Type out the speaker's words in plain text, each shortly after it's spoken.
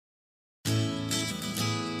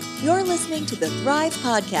You're listening to the Thrive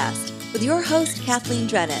Podcast with your host, Kathleen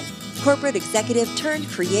Drennan, corporate executive turned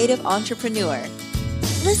creative entrepreneur.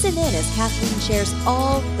 Listen in as Kathleen shares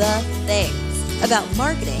all the things about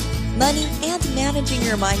marketing, money, and managing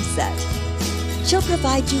your mindset. She'll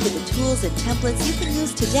provide you with the tools and templates you can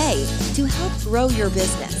use today to help grow your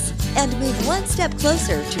business and move one step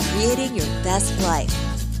closer to creating your best life.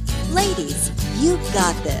 Ladies, you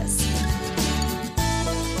got this.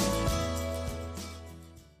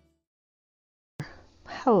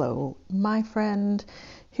 Hello, my friend.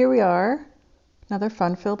 Here we are, another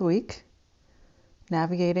fun-filled week,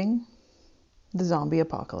 navigating the zombie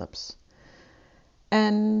apocalypse.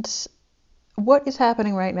 And what is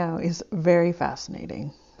happening right now is very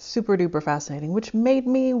fascinating, super duper fascinating, which made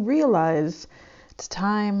me realize it's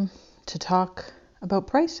time to talk about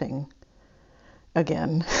pricing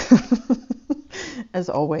again, as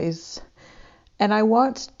always. And I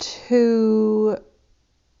want to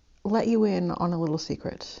let you in on a little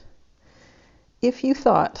secret. If you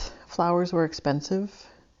thought flowers were expensive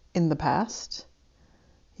in the past,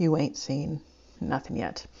 you ain't seen nothing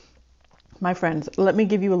yet. My friends, let me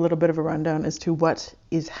give you a little bit of a rundown as to what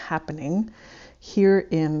is happening here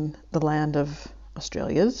in the land of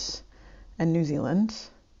Australia's and New Zealand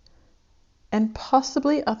and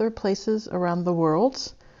possibly other places around the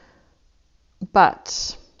world.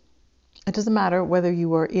 But it doesn't matter whether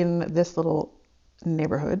you are in this little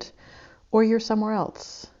neighborhood or you're somewhere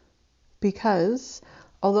else, because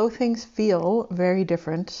although things feel very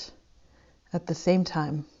different, at the same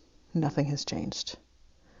time, nothing has changed.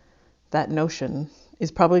 That notion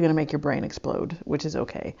is probably going to make your brain explode, which is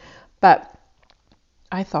okay. But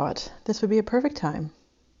I thought this would be a perfect time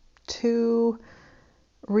to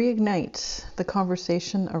reignite the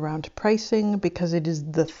conversation around pricing, because it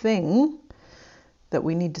is the thing that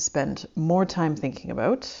we need to spend more time thinking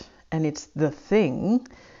about, and it's the thing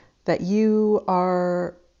that you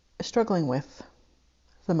are struggling with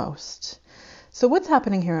the most. So what's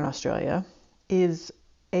happening here in Australia is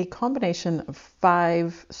a combination of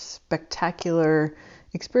 5 spectacular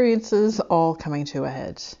experiences all coming to a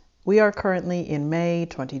head. We are currently in May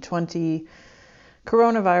 2020.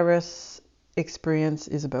 Coronavirus experience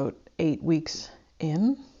is about 8 weeks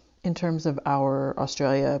in terms of our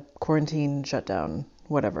Australia quarantine, shutdown,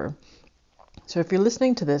 whatever. So if you're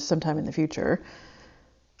listening to this sometime in the future,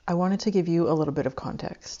 I wanted to give you a little bit of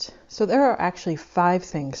context. So there are actually 5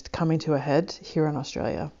 things coming to a head here in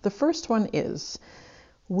Australia. The first one is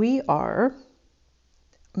we are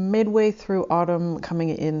midway through autumn, coming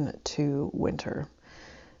into winter.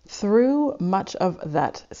 Through much of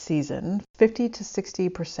that season, 50 to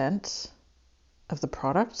 60% of the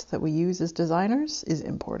product that we use as designers is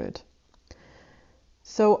imported.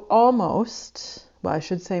 So almost, well, I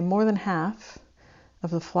should say more than half of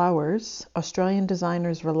the flowers Australian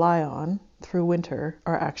designers rely on through winter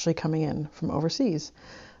are actually coming in from overseas.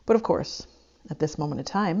 But of course, at this moment in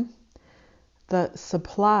time, the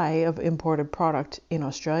supply of imported product in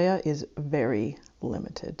Australia is very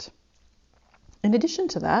limited. In addition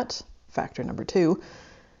to that, factor number 2,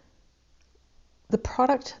 the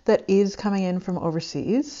product that is coming in from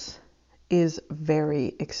overseas is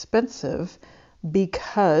very expensive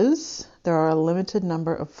because there are a limited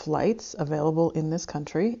number of flights available in this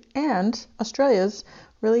country, and Australia's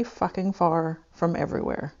really fucking far from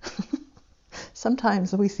everywhere.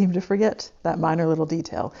 Sometimes we seem to forget that minor little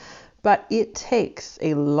detail, but it takes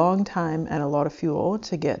a long time and a lot of fuel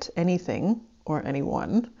to get anything or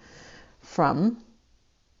anyone from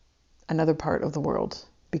another part of the world,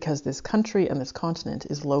 because this country and this continent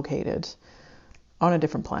is located on a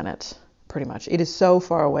different planet, pretty much. It is so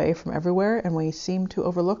far away from everywhere, and we seem to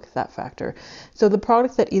overlook that factor. So the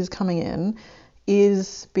product that is coming in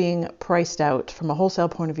is being priced out from a wholesale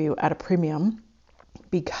point of view at a premium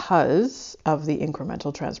because of the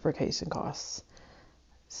incremental transportation costs.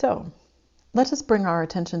 So let us bring our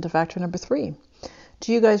attention to factor number 3.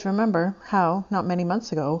 Do you guys remember how, not many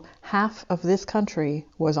months ago, half of this country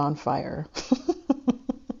was on fire?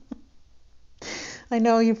 I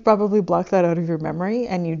know you've probably blocked that out of your memory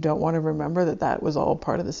and you don't want to remember that that was all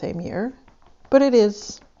part of the same year, but it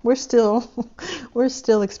is. We're still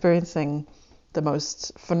experiencing the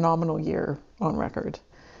most phenomenal year on record.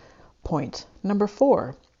 Point number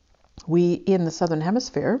 4, we in the Southern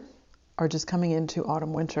Hemisphere are just coming into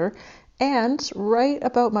autumn winter, and right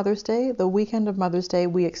about Mother's Day, the weekend of Mother's Day,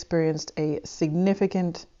 we experienced a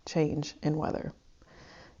significant change in weather.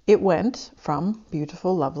 It went from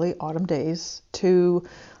beautiful, lovely autumn days to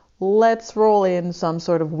let's roll in some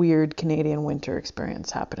sort of weird Canadian winter experience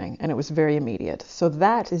happening. And it was very immediate. So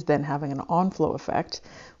that is then having an on-flow effect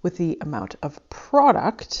with the amount of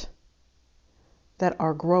product that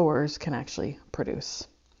our growers can actually produce.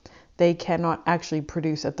 They cannot actually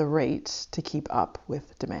produce at the rates to keep up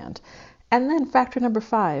with demand. And then factor number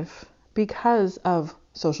 5, because of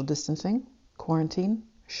social distancing, quarantine,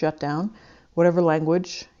 shutdown, whatever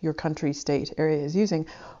language your country, state, area is using,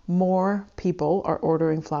 more people are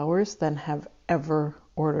ordering flowers than have ever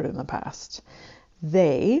ordered in the past.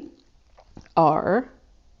 They are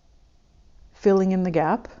filling in the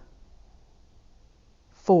gap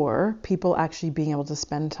for people actually being able to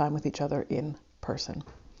spend time with each other in person.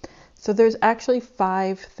 So there's actually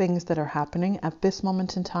 5 things that are happening at this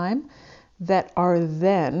moment in time that are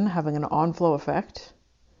then having an on-flow effect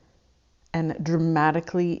and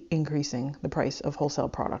dramatically increasing the price of wholesale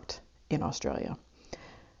product in Australia.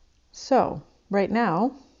 So right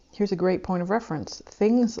now, here's a great point of reference.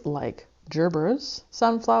 Things like gerberas,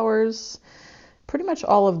 sunflowers, pretty much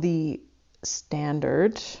all of the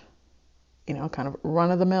standard, kind of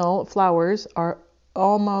run-of-the-mill flowers are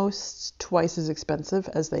almost twice as expensive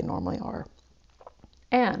as they normally are.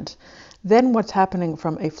 And then what's happening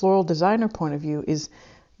from a floral designer point of view is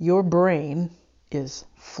your brain is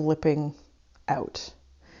flipping out.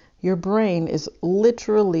 Your brain is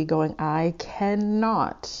literally going, I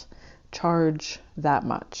cannot charge that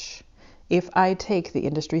much if I take the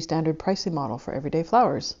industry standard pricing model for everyday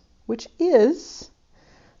flowers, which is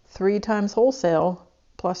 3 times wholesale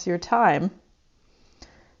plus your time.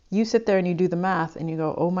 You sit there and you do the math and you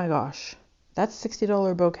go, oh my gosh, that's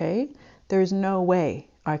 $60 bouquet. There's no way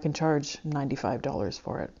I can charge $95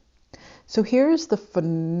 for it. So here's the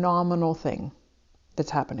phenomenal thing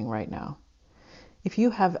that's happening right now. If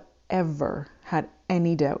you have ever had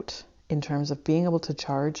any doubt in terms of being able to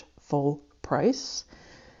charge full price,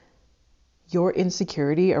 your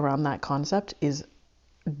insecurity around that concept is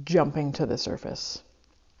jumping to the surface.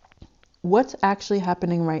 What's actually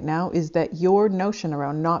happening right now is that your notion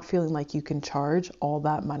around not feeling like you can charge all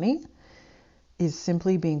that money is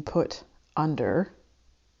simply being put under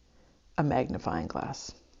a magnifying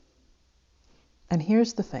glass. And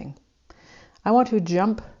here's the thing. I want to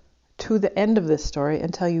jump to the end of this story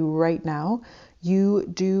and tell you right now, you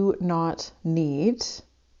do not need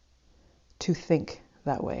to think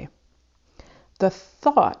that way. The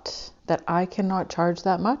thought that I cannot charge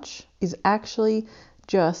that much is actually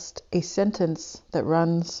just a sentence that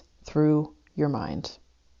runs through your mind.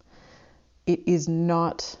 It is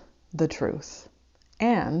not the truth,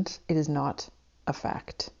 and it is not a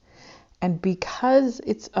fact. And because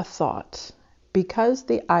it's a thought, because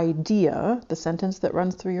the idea, the sentence that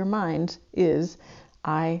runs through your mind is,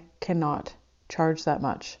 I cannot charge that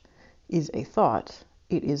much, is a thought,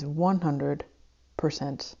 it is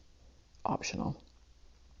 100% optional.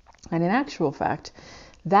 And in actual fact,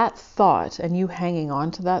 that thought, and you hanging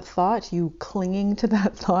on to that thought, you clinging to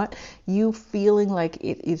that thought, you feeling like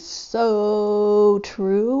it is so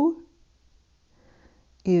true,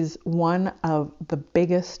 is one of the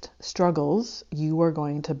biggest struggles you are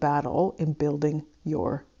going to battle in building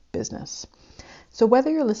your business. So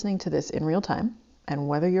whether you're listening to this in real time and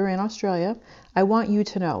whether you're in Australia, I want you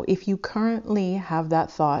to know, if you currently have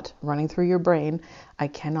that thought running through your brain, I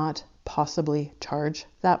cannot possibly charge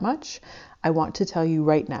that much, I want to tell you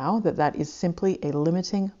right now that that is simply a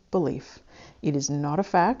limiting belief. It is not a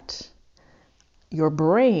fact. Your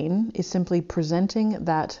brain is simply presenting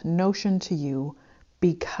that notion to you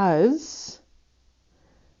because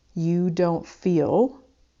you don't feel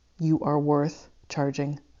you are worth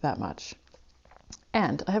charging that much.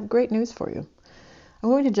 And I have great news for you. I'm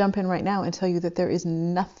going to jump in right now and tell you that there is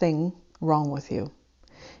nothing wrong with you.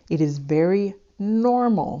 It is very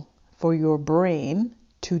normal for your brain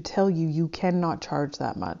to tell you you cannot charge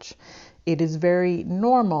that much. It is very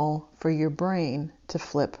normal for your brain to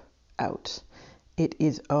flip out. It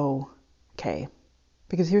is okay.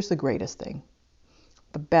 Because here's the greatest thing.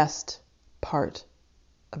 The best part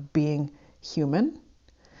of being human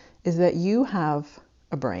is that you have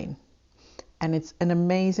a brain. And it's an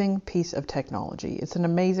amazing piece of technology. It's an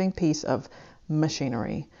amazing piece of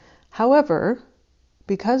machinery. However,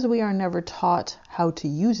 because we are never taught how to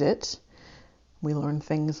use it, we learn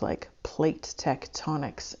things like plate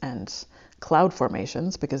tectonics and cloud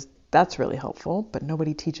formations because that's really helpful, but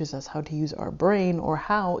nobody teaches us how to use our brain or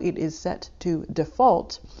how it is set to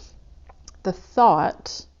default. The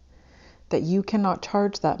thought that you cannot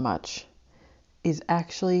charge that much is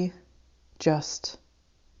actually just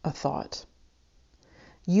a thought.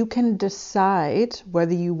 You can decide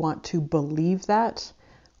whether you want to believe that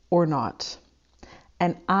or not.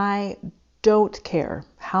 And I don't care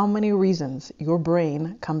how many reasons your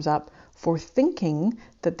brain comes up for thinking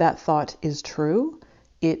that that thought is true.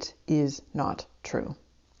 It is not true.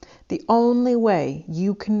 The only way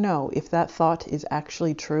you can know if that thought is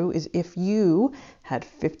actually true is if you had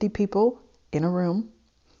 50 people in a room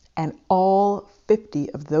and all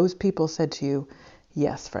 50 of those people said to you,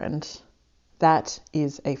 yes, friend, that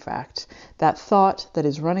is a fact. That thought that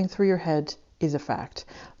is running through your head is a fact.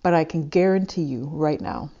 But I can guarantee you right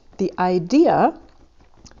now, the idea,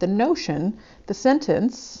 the notion, the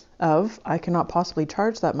sentence of I cannot possibly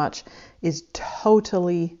charge that much is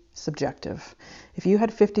totally subjective. If you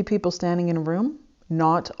had 50 people standing in a room,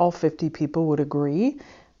 not all 50 people would agree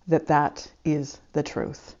that that is the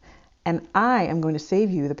truth. And I am going to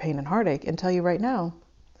save you the pain and heartache and tell you right now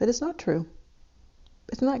that it's not true.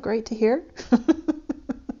 Isn't that great to hear?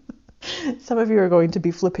 Some of you are going to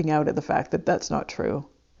be flipping out at the fact that that's not true.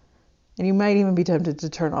 And you might even be tempted to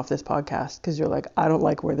turn off this podcast because you're like, I don't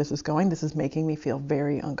like where this is going. This is making me feel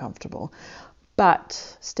very uncomfortable.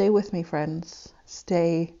 But stay with me, friends.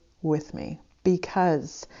 Stay with me.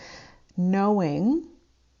 Because knowing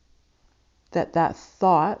that that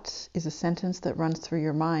thought is a sentence that runs through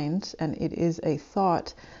your mind and it is a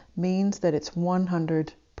thought means that it's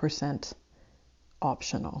 100%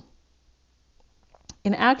 optional.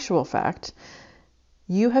 In actual fact,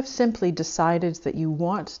 you have simply decided that you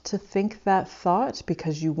want to think that thought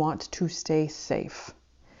because you want to stay safe.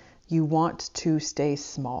 You want to stay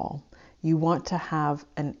small. You want to have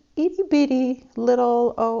an itty bitty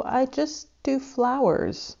little, oh, I just do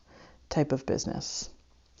flowers type of business.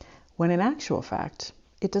 When in actual fact,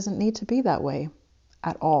 it doesn't need to be that way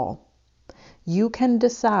at all. You can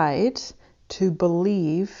decide to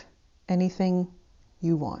believe anything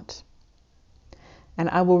you want. And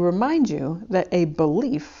I will remind you that a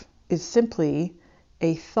belief is simply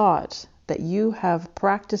a thought that you have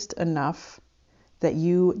practiced enough that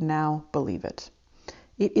you now believe it.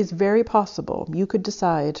 It is very possible you could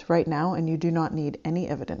decide right now, and you do not need any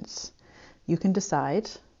evidence. You can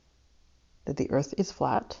decide that the earth is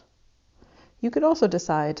flat. You could also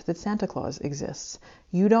decide that Santa Claus exists.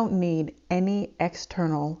 You don't need any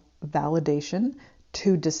external validation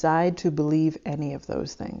to decide to believe any of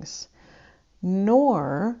those things.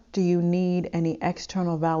 Nor do you need any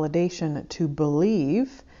external validation to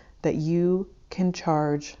believe that you can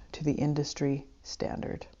charge to the industry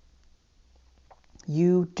standard.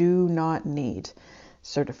 You do not need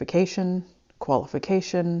certification,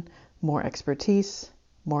 qualification, more expertise,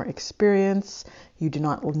 more experience. You do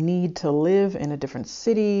not need to live in a different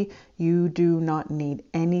city. You do not need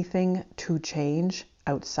anything to change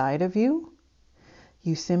outside of you.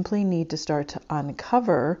 You simply need to start to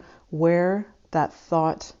uncover where that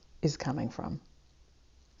thought is coming from.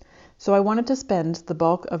 So I wanted to spend the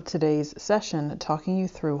bulk of today's session talking you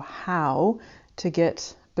through how to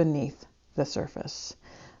get beneath the surface.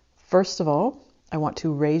 First of all, I want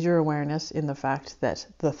to raise your awareness in the fact that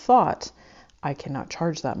the thought, I cannot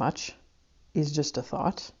charge that much, is just a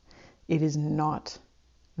thought. It is not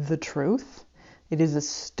the truth. It is a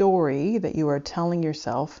story that you are telling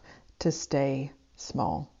yourself to stay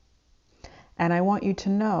small. And I want you to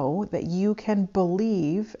know that you can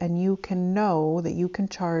believe and you can know that you can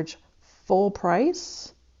charge full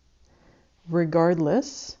price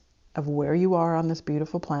regardless of where you are on this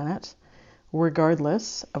beautiful planet,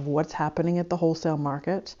 regardless of what's happening at the wholesale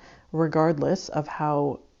market, regardless of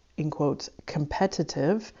how, in quotes,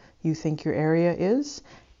 competitive you think your area is,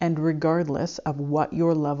 and regardless of what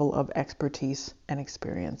your level of expertise and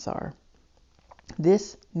experience are.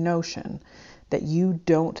 This notion that you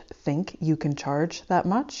don't think you can charge that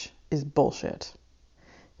much is bullshit.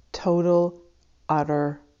 Total,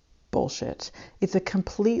 utter bullshit. It's a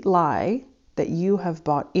complete lie that you have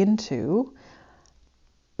bought into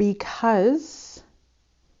because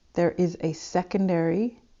there is a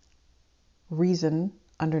secondary reason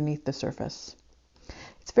underneath the surface.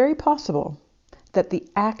 It's very possible that the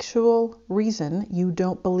actual reason you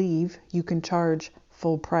don't believe you can charge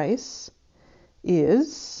full price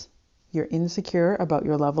is you're insecure about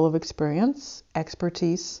your level of experience,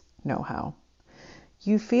 expertise, know-how.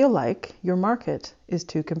 You feel like your market is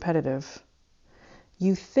too competitive.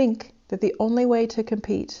 You think that the only way to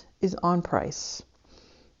compete is on price.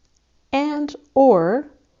 And or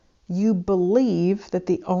you believe that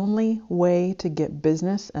the only way to get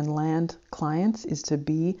business and land clients is to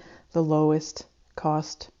be the lowest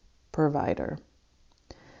cost provider.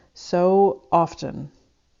 So often,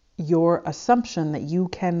 your assumption that you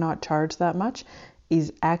cannot charge that much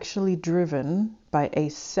is actually driven by a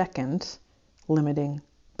second limiting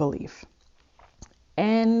belief.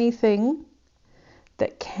 Anything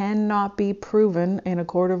that cannot be proven in a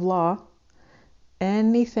court of law,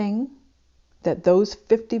 anything that those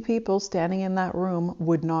 50 people standing in that room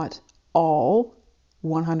would not all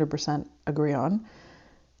 100% agree on,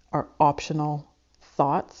 are optional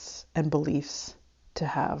thoughts and beliefs to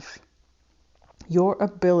have. Your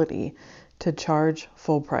ability to charge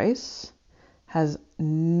full price has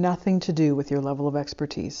nothing to do with your level of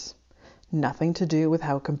expertise, nothing to do with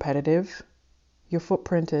how competitive your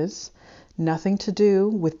footprint is, nothing to do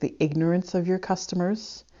with the ignorance of your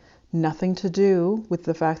customers, nothing to do with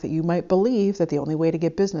the fact that you might believe that the only way to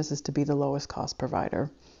get business is to be the lowest cost provider.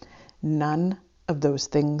 None of those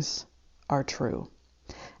things are true.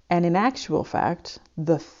 And in actual fact,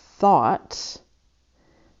 the thought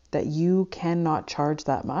that you cannot charge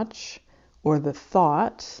that much, or the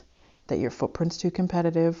thought that your footprint's too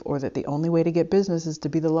competitive, or that the only way to get business is to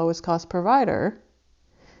be the lowest cost provider,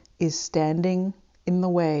 is standing in the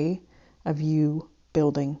way of you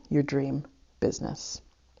building your dream business.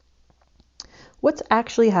 What's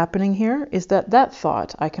actually happening here is that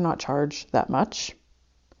thought, I cannot charge that much,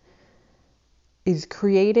 is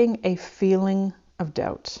creating a feeling of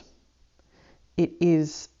doubt. It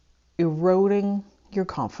is eroding your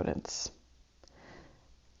confidence.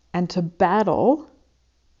 And to battle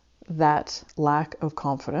that lack of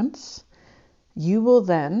confidence, you will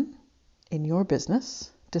then, in your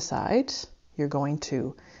business, decide you're going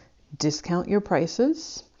to discount your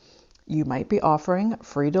prices. You might be offering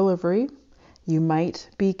free delivery. You might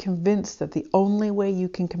be convinced that the only way you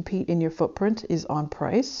can compete in your footprint is on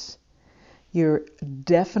price. You're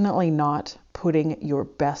definitely not putting your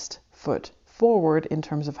best foot forward in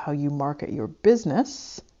terms of how you market your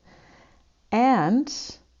business. And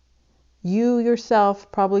you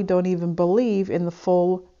yourself probably don't even believe in the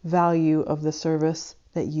full value of the service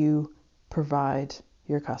that you provide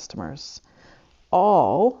your customers.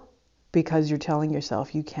 All because you're telling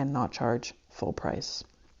yourself you cannot charge full price.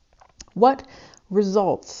 What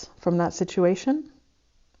results from that situation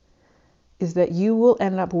is that you will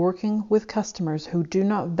end up working with customers who do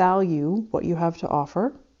not value what you have to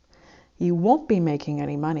offer. You won't be making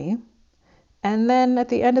any money. And then at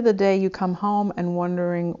the end of the day, you come home and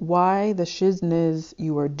wondering why the shizness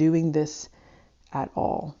you are doing this at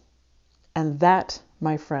all. And that,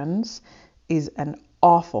 my friends, is an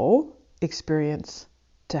awful experience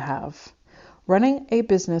to have. Running a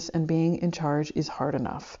business and being in charge is hard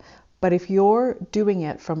enough. But if you're doing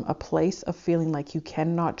it from a place of feeling like you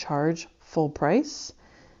cannot charge full price,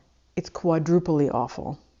 it's quadruply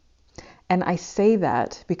awful. And I say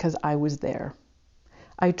that because I was there.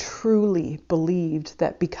 I truly believed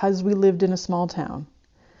that because we lived in a small town,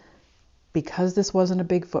 because this wasn't a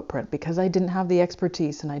big footprint, because I didn't have the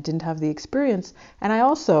expertise and I didn't have the experience, and I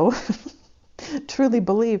also truly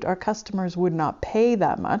believed our customers would not pay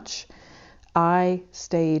that much, I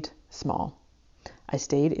stayed small. I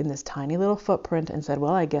stayed in this tiny little footprint and said,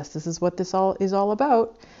 well, I guess this is what this all is all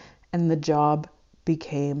about. And the job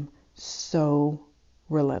became so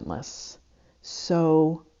relentless,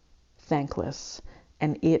 so thankless,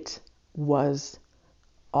 and it was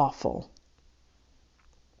awful.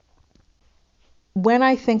 When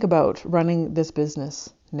I think about running this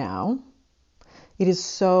business now, it is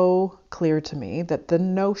so clear to me that the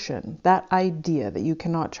notion, that idea that you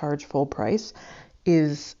cannot charge full price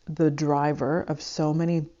is the driver of so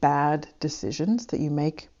many bad decisions that you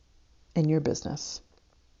make in your business.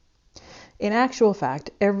 In actual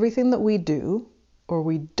fact, everything that we do or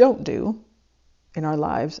we don't do in our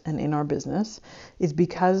lives and in our business is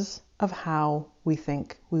because of how we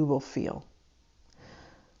think we will feel.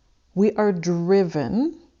 We are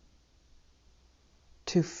driven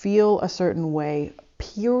to feel a certain way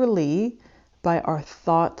purely by our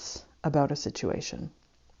thoughts about a situation.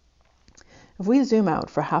 If we zoom out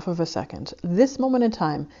for half of a second, this moment in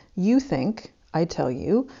time, you think, I tell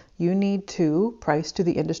you, you need to price to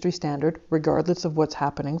the industry standard regardless of what's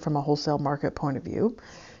happening from a wholesale market point of view.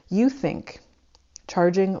 You think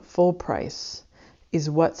charging full price is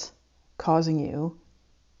what's causing you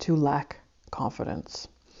to lack confidence.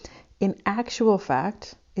 In actual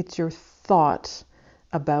fact, it's your thought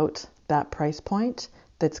about that price point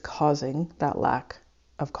that's causing that lack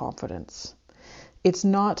of confidence. It's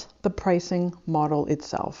not the pricing model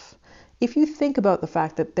itself. If you think about the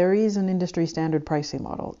fact that there is an industry standard pricing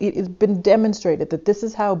model, it has been demonstrated that this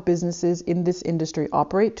is how businesses in this industry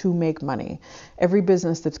operate to make money. Every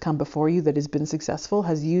business that's come before you that has been successful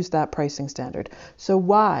has used that pricing standard. So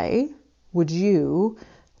why would you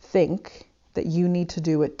think that you need to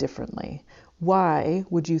do it differently? Why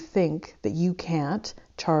would you think that you can't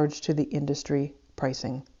charge to the industry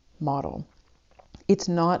pricing model? It's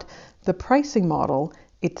not the pricing model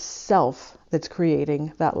itself that's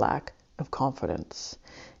creating that lack of confidence.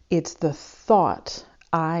 It's the thought,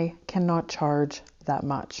 I cannot charge that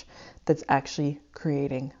much, that's actually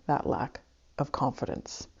creating that lack of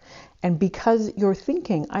confidence. And because you're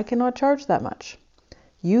thinking, I cannot charge that much,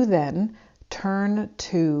 you then turn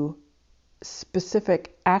to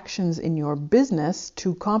specific actions in your business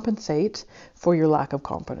to compensate for your lack of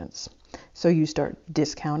confidence. So you start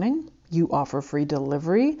discounting, you offer free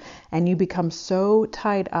delivery, and you become so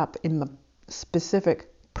tied up in the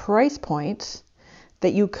specific price point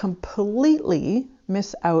that you completely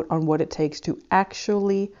miss out on what it takes to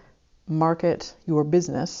actually market your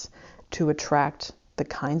business to attract the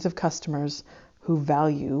kinds of customers who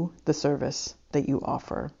value the service that you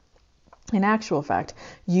offer. In actual fact,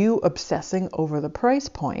 you obsessing over the price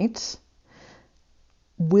point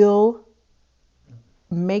will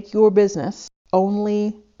make your business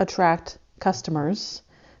only attract customers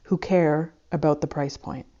who care about the price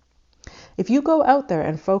point. If you go out there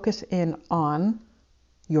and focus in on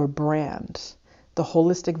your brand, the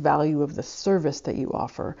holistic value of the service that you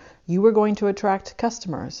offer, you are going to attract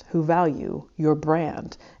customers who value your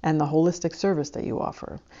brand and the holistic service that you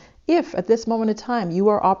offer. If at this moment in time you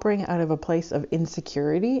are operating out of a place of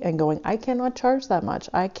insecurity and going, I cannot charge that much,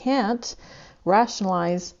 I can't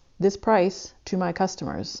rationalize this price to my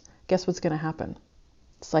customers, guess what's going to happen?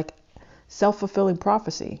 It's like self-fulfilling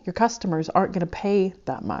prophecy. Your customers aren't going to pay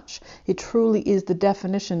that much. It truly is the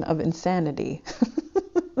definition of insanity.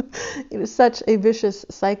 It is such a vicious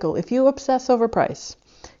cycle. If you obsess over price,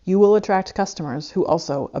 you will attract customers who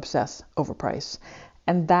also obsess over price.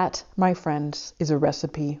 And that, my friends, is a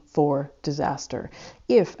recipe for disaster.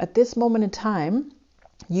 If at this moment in time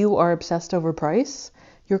you are obsessed over price,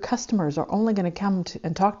 your customers are only going to come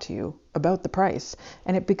and talk to you about the price.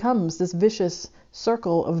 And it becomes this vicious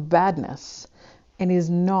circle of badness, and is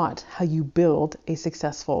not how you build a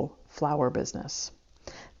successful flower business.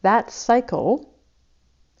 That cycle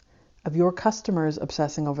of your customers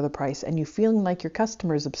obsessing over the price and you feeling like your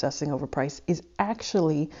customers obsessing over price is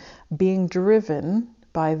actually being driven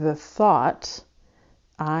by the thought,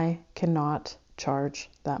 I cannot charge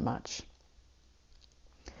that much.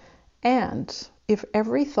 And if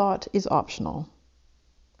every thought is optional,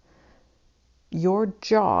 your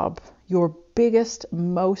job, your biggest,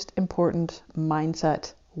 most important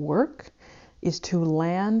mindset work is to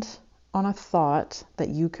land on a thought that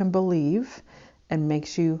you can believe and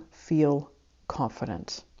makes you feel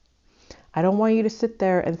confident. I don't want you to sit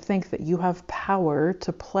there and think that you have power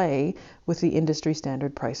to play with the industry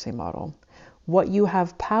standard pricing model. What you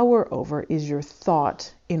have power over is your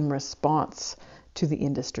thought in response to the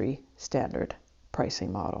industry standard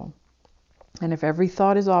pricing model. And if every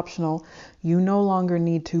thought is optional, you no longer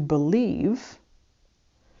need to believe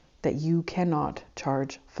that you cannot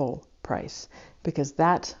charge full price, because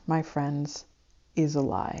that, my friends, is a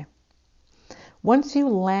lie. Once you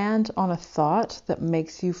land on a thought that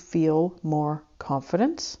makes you feel more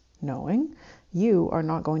confident, knowing you are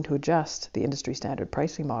not going to adjust the industry standard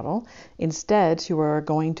pricing model. Instead, you are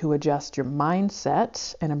going to adjust your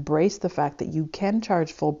mindset and embrace the fact that you can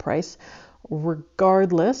charge full price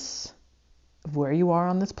regardless of where you are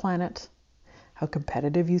on this planet, how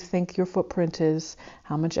competitive you think your footprint is,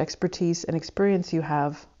 how much expertise and experience you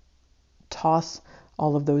have. Toss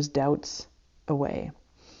all of those doubts away.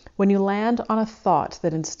 When you land on a thought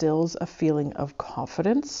that instills a feeling of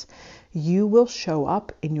confidence, you will show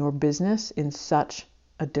up in your business in such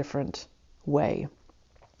a different way.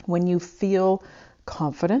 When you feel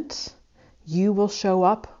confident, you will show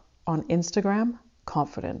up on Instagram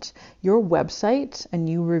confident. Your website and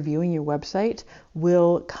you reviewing your website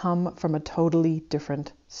will come from a totally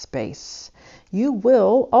different space. You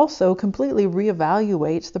will also completely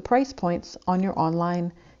reevaluate the price points on your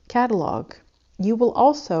online catalog. You will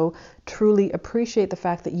also truly appreciate the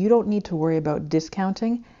fact that you don't need to worry about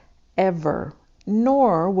discounting ever,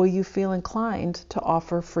 nor will you feel inclined to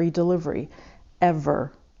offer free delivery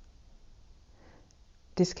ever.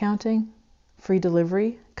 Discounting, free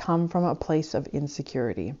delivery come from a place of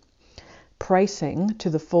insecurity. Pricing to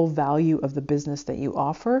the full value of the business that you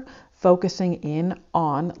offer, focusing in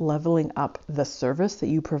on leveling up the service that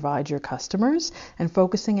you provide your customers, and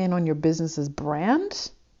focusing in on your business's brand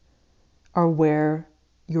are where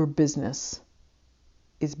your business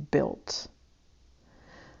is built.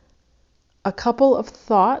 A couple of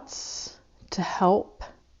thoughts to help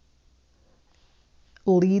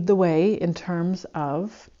lead the way in terms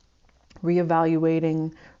of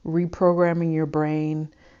reevaluating, reprogramming your brain,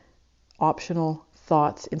 optional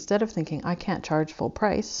thoughts. Instead of thinking, I can't charge full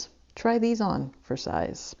price, try these on for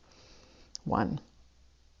size. 1,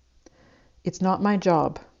 it's not my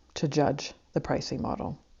job to judge the pricing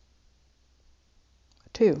model.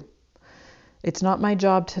 2, it's not my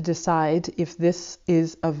job to decide if this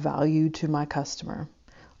is of value to my customer.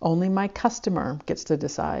 Only my customer gets to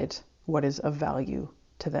decide what is of value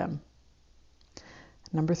to them.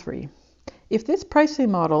 Number 3, if this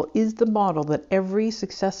pricing model is the model that every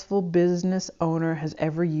successful business owner has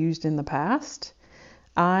ever used in the past,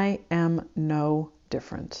 I am no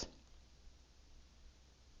different.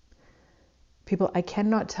 People, I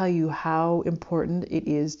cannot tell you how important it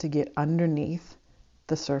is to get underneath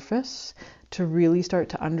the surface to really start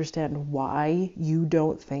to understand why you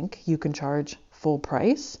don't think you can charge full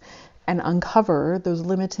price and uncover those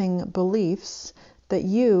limiting beliefs that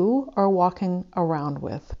you are walking around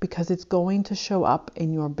with, because it's going to show up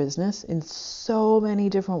in your business in so many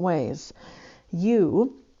different ways.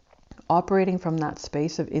 You operating from that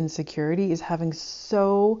space of insecurity is having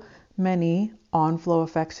so many on-flow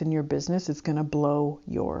effects in your business, it's going to blow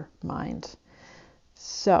your mind.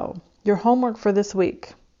 So, your homework for this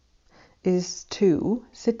week is to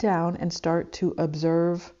sit down and start to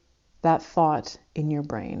observe that thought in your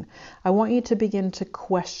brain. I want you to begin to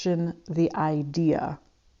question the idea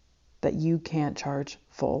that you can't charge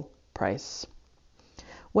full price.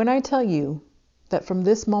 When I tell you that from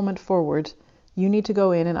this moment forward, you need to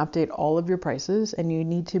go in and update all of your prices and you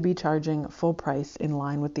need to be charging full price in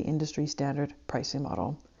line with the industry standard pricing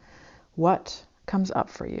model, what comes up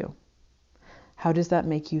for you? How does that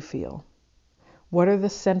make you feel? What are the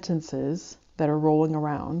sentences that are rolling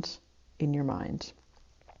around in your mind?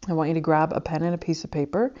 I want you to grab a pen and a piece of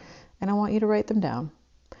paper, and I want you to write them down.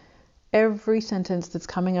 Every sentence that's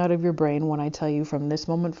coming out of your brain when I tell you from this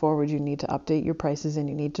moment forward you need to update your prices and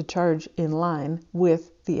you need to charge in line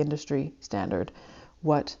with the industry standard.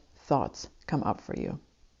 What thoughts come up for you?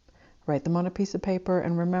 Write them on a piece of paper,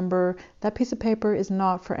 and remember that piece of paper is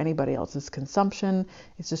not for anybody else's consumption.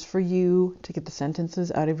 It's just for you to get the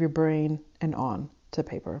sentences out of your brain and on to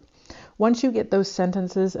paper. Once you get those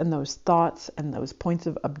sentences and those thoughts and those points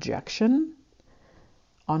of objection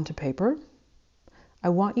onto paper, I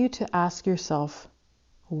want you to ask yourself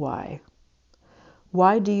why.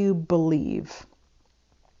 Why do you believe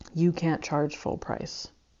you can't charge full price?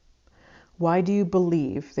 Why do you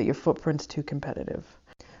believe that your footprint's too competitive?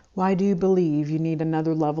 Why do you believe you need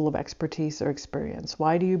another level of expertise or experience?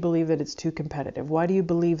 Why do you believe that it's too competitive? Why do you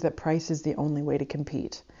believe that price is the only way to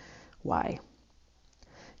compete? Why?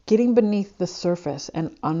 Getting beneath the surface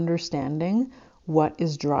and understanding what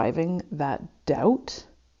is driving that doubt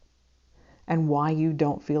and why you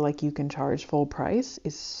don't feel like you can charge full price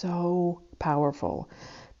is so powerful,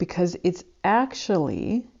 because it's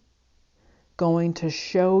actually going to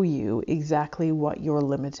show you exactly what your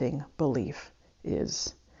limiting belief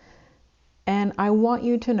is. And I want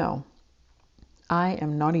you to know, I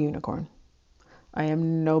am not a unicorn. I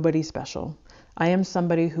am nobody special. I am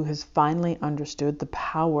somebody who has finally understood the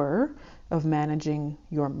power of managing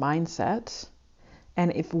your mindset.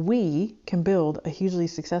 And if we can build a hugely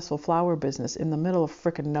successful flower business in the middle of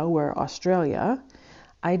frickin' nowhere, Australia,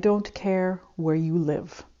 I don't care where you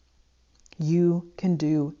live. You can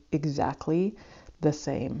do exactly the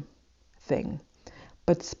same thing.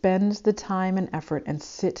 But spend the time and effort and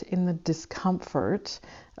sit in the discomfort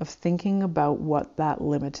of thinking about what that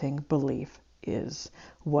limiting belief is.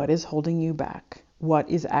 What is holding you back? What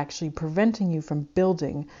is actually preventing you from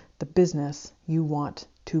building the business you want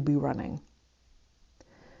to be running?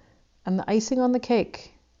 And the icing on the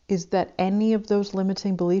cake is that any of those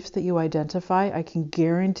limiting beliefs that you identify, I can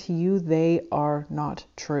guarantee you they are not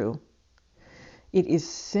true. It is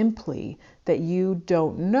simply that you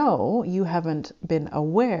don't know, you haven't been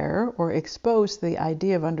aware or exposed to the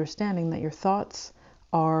idea of understanding that your thoughts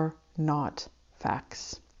are not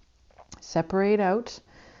facts. Separate out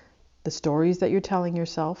the stories that you're telling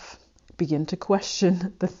yourself, begin to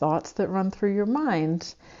question the thoughts that run through your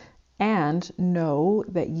mind, and know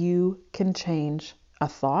that you can change a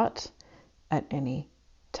thought at any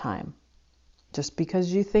time. Just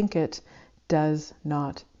because you think it does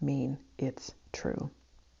not mean it's true.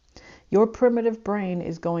 Your primitive brain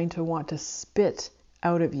is going to want to spit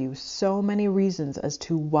out of you so many reasons as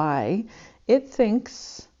to why it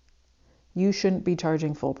thinks you shouldn't be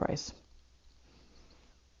charging full price.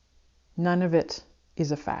 None of it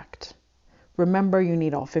is a fact. Remember, you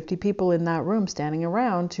need all 50 people in that room standing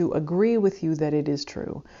around to agree with you that it is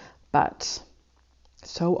true. But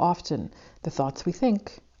so often, the thoughts we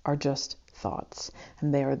think are just thoughts.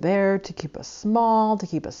 And they are there to keep us small, to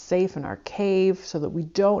keep us safe in our cave, so that we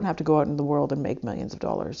don't have to go out into the world and make millions of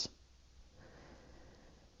dollars.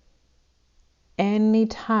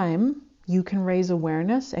 Anytime you can raise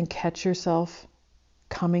awareness and catch yourself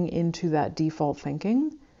coming into that default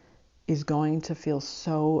thinking is going to feel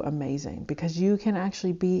so amazing, because you can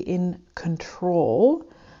actually be in control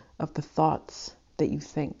of the thoughts that you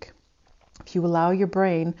think. If you allow your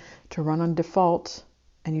brain to run on default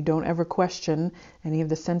and you don't ever question any of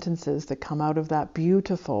the sentences that come out of that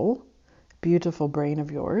beautiful, beautiful brain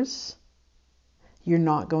of yours, you're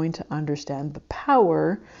not going to understand the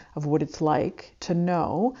power of what it's like to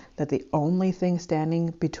know that the only thing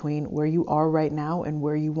standing between where you are right now and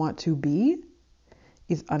where you want to be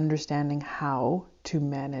is understanding how to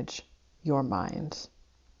manage your mind.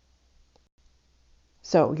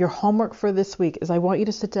 So your homework for this week is I want you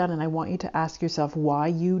to sit down and I want you to ask yourself why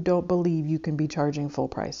you don't believe you can be charging full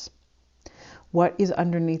price. What is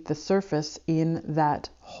underneath the surface in that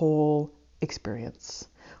whole experience?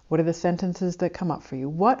 What are the sentences that come up for you?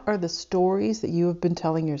 What are the stories that you have been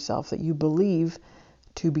telling yourself that you believe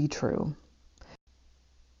to be true?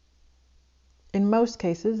 In most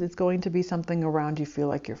cases, it's going to be something around you feel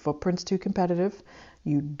like your footprint's too competitive,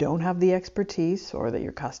 you don't have the expertise, or that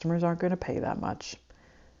your customers aren't going to pay that much,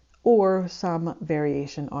 or some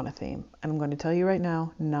variation on a theme. And I'm going to tell you right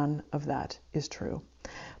now, none of that is true.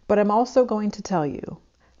 But I'm also going to tell you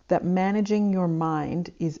that managing your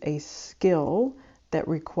mind is a skill that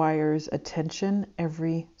requires attention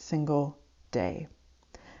every single day.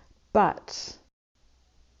 But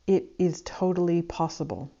it is totally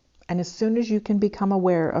possible. And as soon as you can become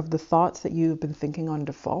aware of the thoughts that you've been thinking on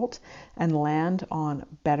default and land on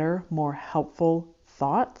better, more helpful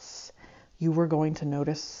thoughts, you are going to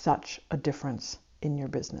notice such a difference in your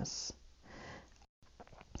business.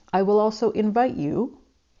 I will also invite you,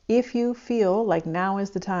 if you feel like now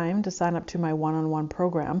is the time to sign up to my one-on-one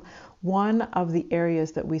program. One of the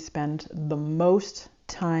areas that we spend the most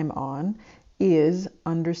time on is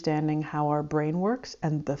understanding how our brain works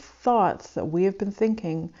and the thoughts that we have been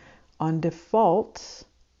thinking on default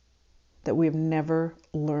that we have never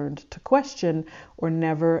learned to question or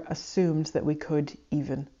never assumed that we could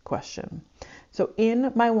even question. So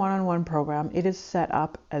in my one-on-one program, it is set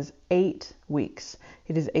up as 8 weeks.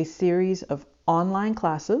 It is a series of online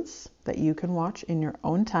classes that you can watch in your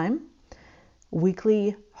own time,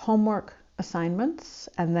 weekly homework assignments,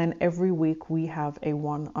 and then every week we have a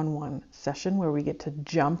one-on-one session where we get to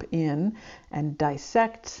jump in and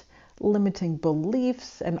dissect limiting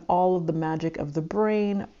beliefs and all of the magic of the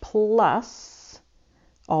brain, plus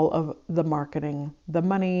all of the marketing, the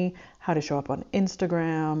money, how to show up on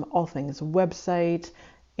Instagram, all things website,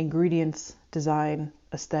 ingredients, design,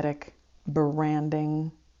 aesthetic,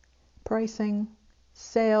 branding, pricing,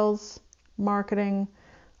 sales, marketing,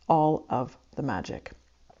 all of the magic.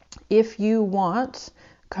 If you want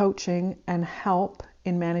coaching and help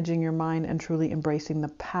in managing your mind and truly embracing the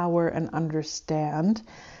power and understand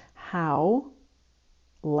how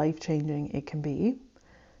life-changing it can be,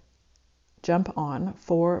 jump on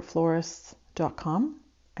forflorists.com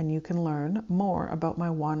and you can learn more about my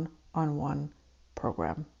one-on-one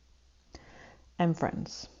program. And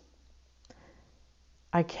friends,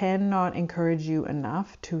 I cannot encourage you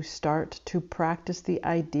enough to start to practice the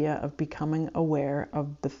idea of becoming aware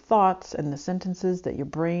of the thoughts and the sentences that your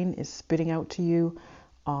brain is spitting out to you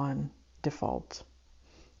on default.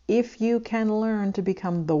 If you can learn to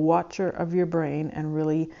become the watcher of your brain and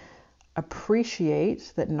really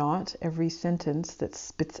appreciate that not every sentence that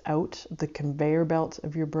spits out the conveyor belt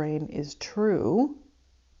of your brain is true,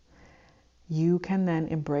 you can then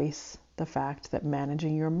embrace the fact that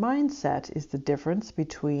managing your mindset is the difference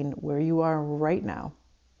between where you are right now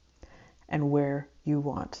and where you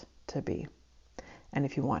want to be. And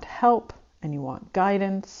if you want help and you want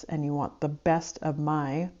guidance and you want the best of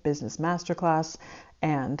my business masterclass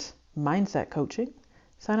and mindset coaching,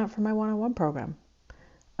 sign up for my one-on-one program.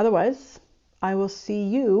 Otherwise, I will see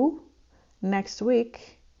you next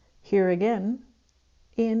week here again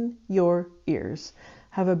in your ears.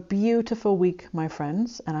 Have a beautiful week, my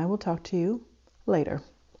friends, and I will talk to you later.